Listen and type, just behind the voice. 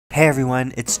Hey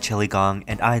everyone, it's ChiliGong,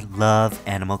 and I love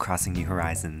Animal Crossing New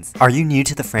Horizons. Are you new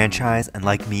to the franchise and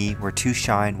like me, were too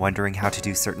shy and wondering how to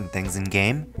do certain things in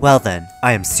game? Well then,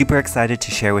 I am super excited to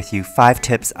share with you 5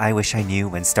 tips I wish I knew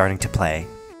when starting to play.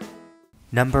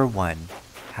 Number 1.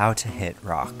 How to hit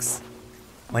rocks.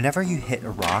 Whenever you hit a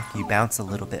rock, you bounce a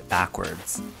little bit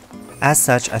backwards. As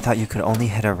such, I thought you could only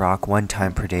hit a rock 1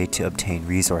 time per day to obtain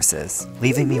resources,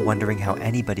 leaving me wondering how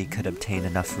anybody could obtain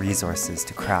enough resources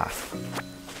to craft.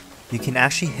 You can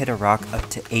actually hit a rock up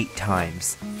to 8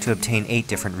 times to obtain 8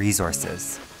 different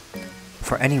resources.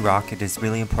 For any rock, it is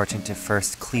really important to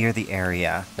first clear the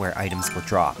area where items will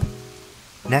drop.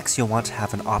 Next, you'll want to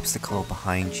have an obstacle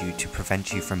behind you to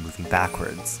prevent you from moving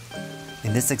backwards.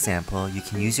 In this example, you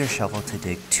can use your shovel to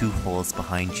dig 2 holes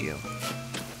behind you.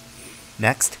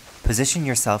 Next, position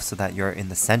yourself so that you're in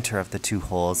the center of the 2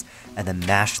 holes and then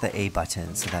mash the A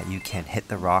button so that you can hit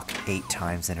the rock 8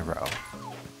 times in a row.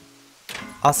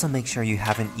 Also make sure you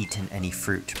haven't eaten any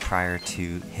fruit prior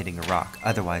to hitting a rock,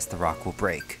 otherwise the rock will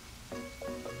break.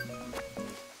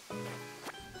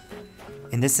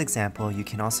 In this example, you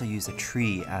can also use a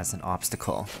tree as an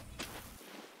obstacle.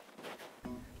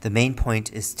 The main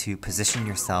point is to position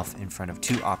yourself in front of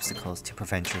 2 obstacles to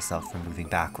prevent yourself from moving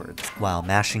backwards, while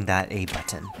mashing that A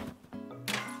button.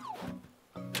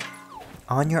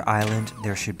 On your island,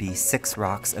 there should be 6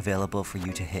 rocks available for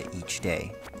you to hit each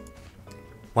day.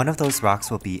 One of those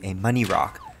rocks will be a money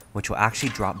rock, which will actually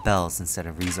drop bells instead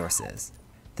of resources.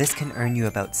 This can earn you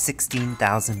about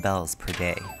 16,000 bells per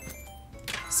day.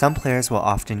 Some players will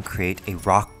often create a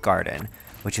rock garden,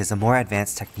 which is a more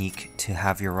advanced technique to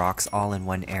have your rocks all in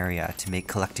one area to make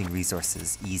collecting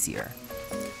resources easier.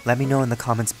 Let me know in the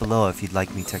comments below if you'd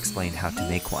like me to explain how to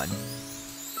make one.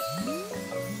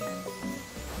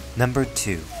 Number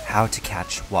 2. How to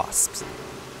catch wasps.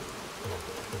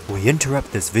 We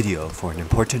interrupt this video for an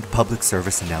important public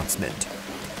service announcement.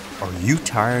 Are you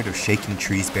tired of shaking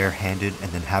trees barehanded and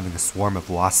then having a swarm of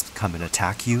wasps come and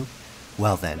attack you?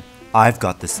 Well then, I've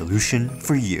got the solution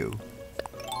for you.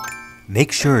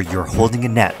 Make sure you're holding a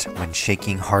net when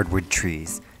shaking hardwood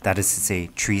trees, that is to say,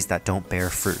 trees that don't bear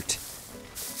fruit.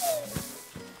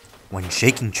 When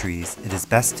shaking trees, it is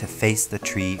best to face the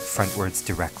tree frontwards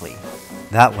directly.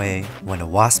 That way, when a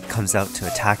wasp comes out to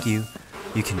attack you,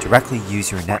 you can directly use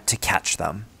your net to catch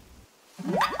them.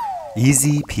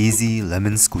 Easy peasy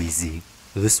lemon squeezy.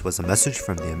 This was a message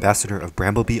from the ambassador of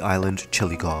Bramblebee Island,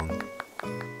 ChiliGong.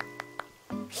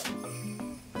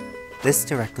 This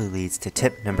directly leads to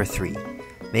tip number 3,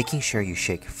 making sure you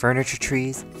shake furniture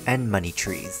trees and money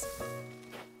trees.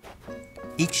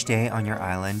 Each day on your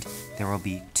island, there will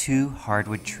be 2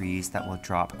 hardwood trees that will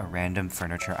drop a random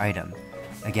furniture item.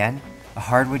 Again, a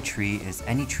hardwood tree is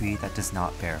any tree that does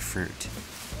not bear fruit.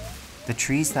 The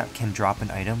trees that can drop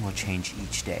an item will change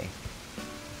each day.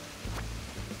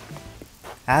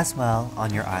 As well,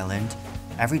 on your island,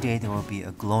 every day there will be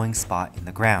a glowing spot in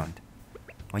the ground.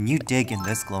 When you dig in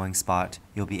this glowing spot,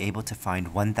 you'll be able to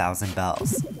find 1,000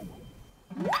 bells.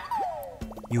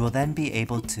 You will then be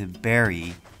able to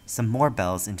bury some more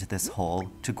bells into this hole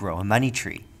to grow a money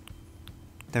tree.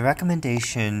 The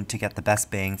recommendation to get the best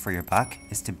bang for your buck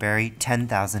is to bury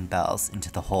 10,000 bells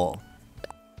into the hole.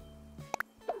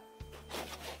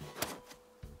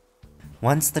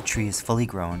 Once the tree is fully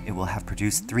grown, it will have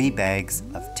produced 3 bags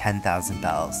of 10,000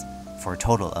 bells, for a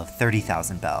total of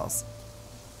 30,000 bells.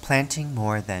 Planting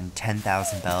more than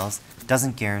 10,000 bells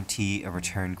doesn't guarantee a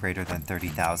return greater than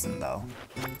 30,000 though.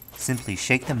 Simply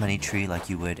shake the money tree like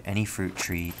you would any fruit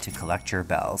tree to collect your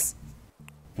bells.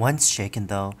 Once shaken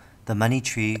though, the money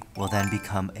tree will then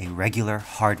become a regular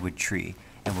hardwood tree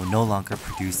and will no longer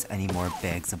produce any more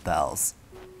bags of bells.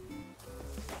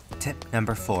 Tip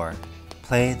number 4.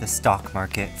 Play the stock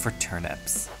market for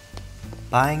turnips.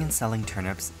 Buying and selling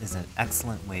turnips is an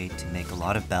excellent way to make a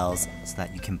lot of bells so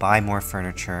that you can buy more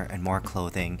furniture and more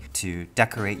clothing to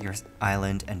decorate your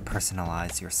island and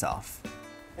personalize yourself.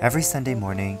 Every Sunday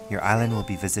morning, your island will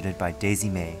be visited by Daisy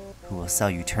May, who will sell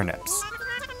you turnips.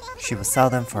 She will sell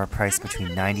them for a price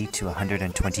between 90 to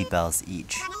 120 bells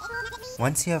each.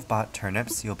 Once you have bought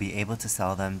turnips, you'll be able to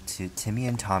sell them to Timmy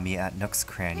and Tommy at Nook's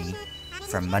Cranny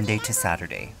from Monday to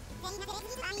Saturday.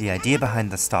 The idea behind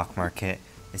the stock market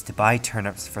is to buy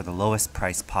turnips for the lowest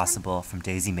price possible from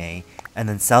Daisy May and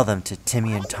then sell them to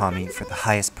Timmy and Tommy for the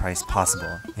highest price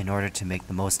possible in order to make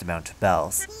the most amount of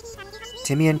bells.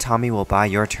 Timmy and Tommy will buy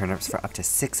your turnips for up to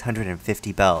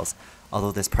 650 bells,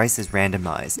 although this price is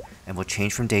randomized and will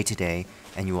change from day to day,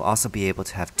 and you will also be able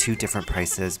to have 2 different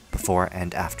prices before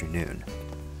and after noon.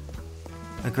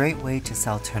 A great way to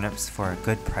sell turnips for a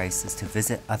good price is to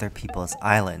visit other people's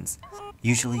islands.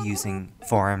 usually using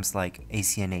forums like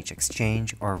ACNH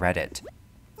Exchange or Reddit.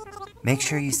 Make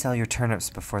sure you sell your turnips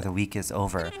before the week is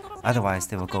over, otherwise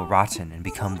they will go rotten and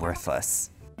become worthless.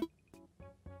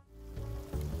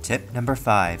 Tip number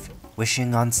 5.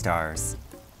 Wishing on stars.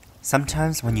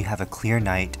 Sometimes when you have a clear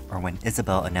night or when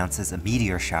Isabel announces a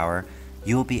meteor shower,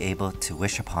 you will be able to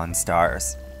wish upon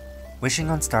stars.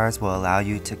 Wishing on stars will allow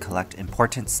you to collect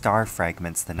important star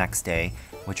fragments the next day,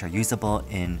 which are usable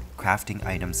in crafting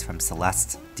items from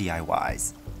Celeste's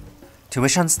DIYs. To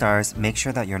wish on stars, make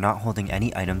sure that you're not holding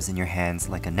any items in your hands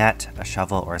like a net, a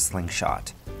shovel, or a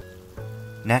slingshot.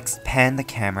 Next, pan the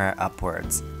camera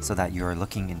upwards so that you are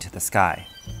looking into the sky.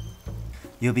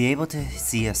 You'll be able to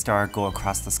see a star go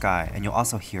across the sky, and you'll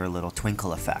also hear a little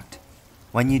twinkle effect.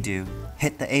 When you do,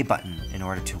 hit the A button in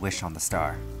order to wish on the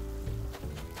star.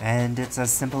 And it's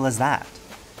as simple as that.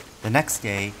 The next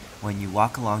day, when you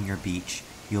walk along your beach,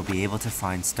 you'll be able to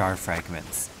find star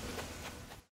fragments.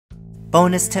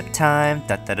 Bonus tip time!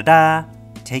 Da da da da!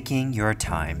 Taking your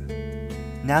time.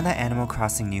 Now that Animal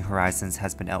Crossing New Horizons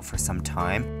has been out for some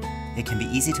time, it can be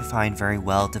easy to find very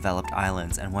well-developed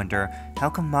islands and wonder, how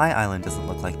come my island doesn't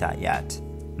look like that yet?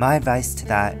 My advice to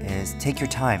that is take your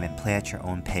time and play at your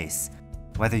own pace.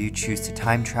 Whether you choose to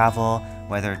time travel,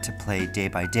 whether to play day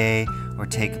by day, or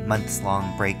take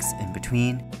months-long breaks in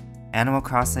between, Animal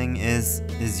Crossing is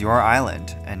your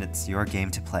island, and it's your game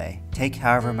to play. Take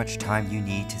however much time you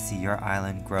need to see your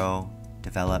island grow,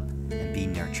 develop, and be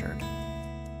nurtured.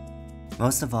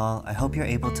 Most of all, I hope you're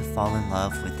able to fall in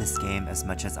love with this game as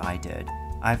much as I did.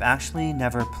 I've actually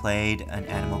never played an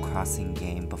Animal Crossing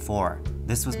game before.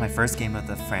 This was my first game of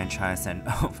the franchise, and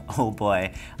oh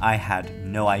boy, I had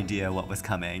no idea what was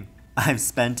coming. I've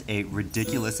spent a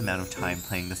ridiculous amount of time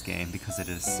playing this game because it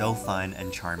is so fun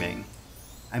and charming.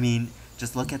 I mean,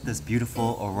 just look at this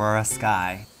beautiful aurora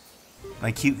sky.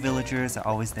 My cute villagers are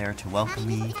always there to welcome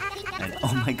me, and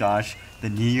oh my gosh, the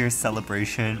New Year's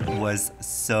celebration was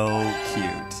so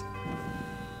cute.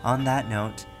 On that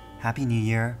note, Happy New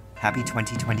Year, Happy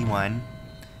 2021.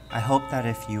 I hope that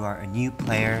if you are a new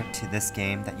player to this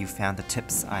game that you found the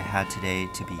tips I had today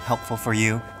to be helpful for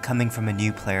you, coming from a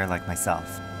new player like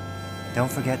myself.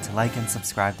 Don't forget to like and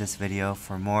subscribe this video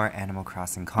for more Animal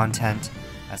Crossing content,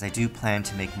 as I do plan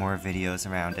to make more videos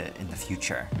around it in the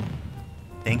future.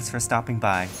 Thanks for stopping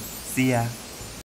by. See ya!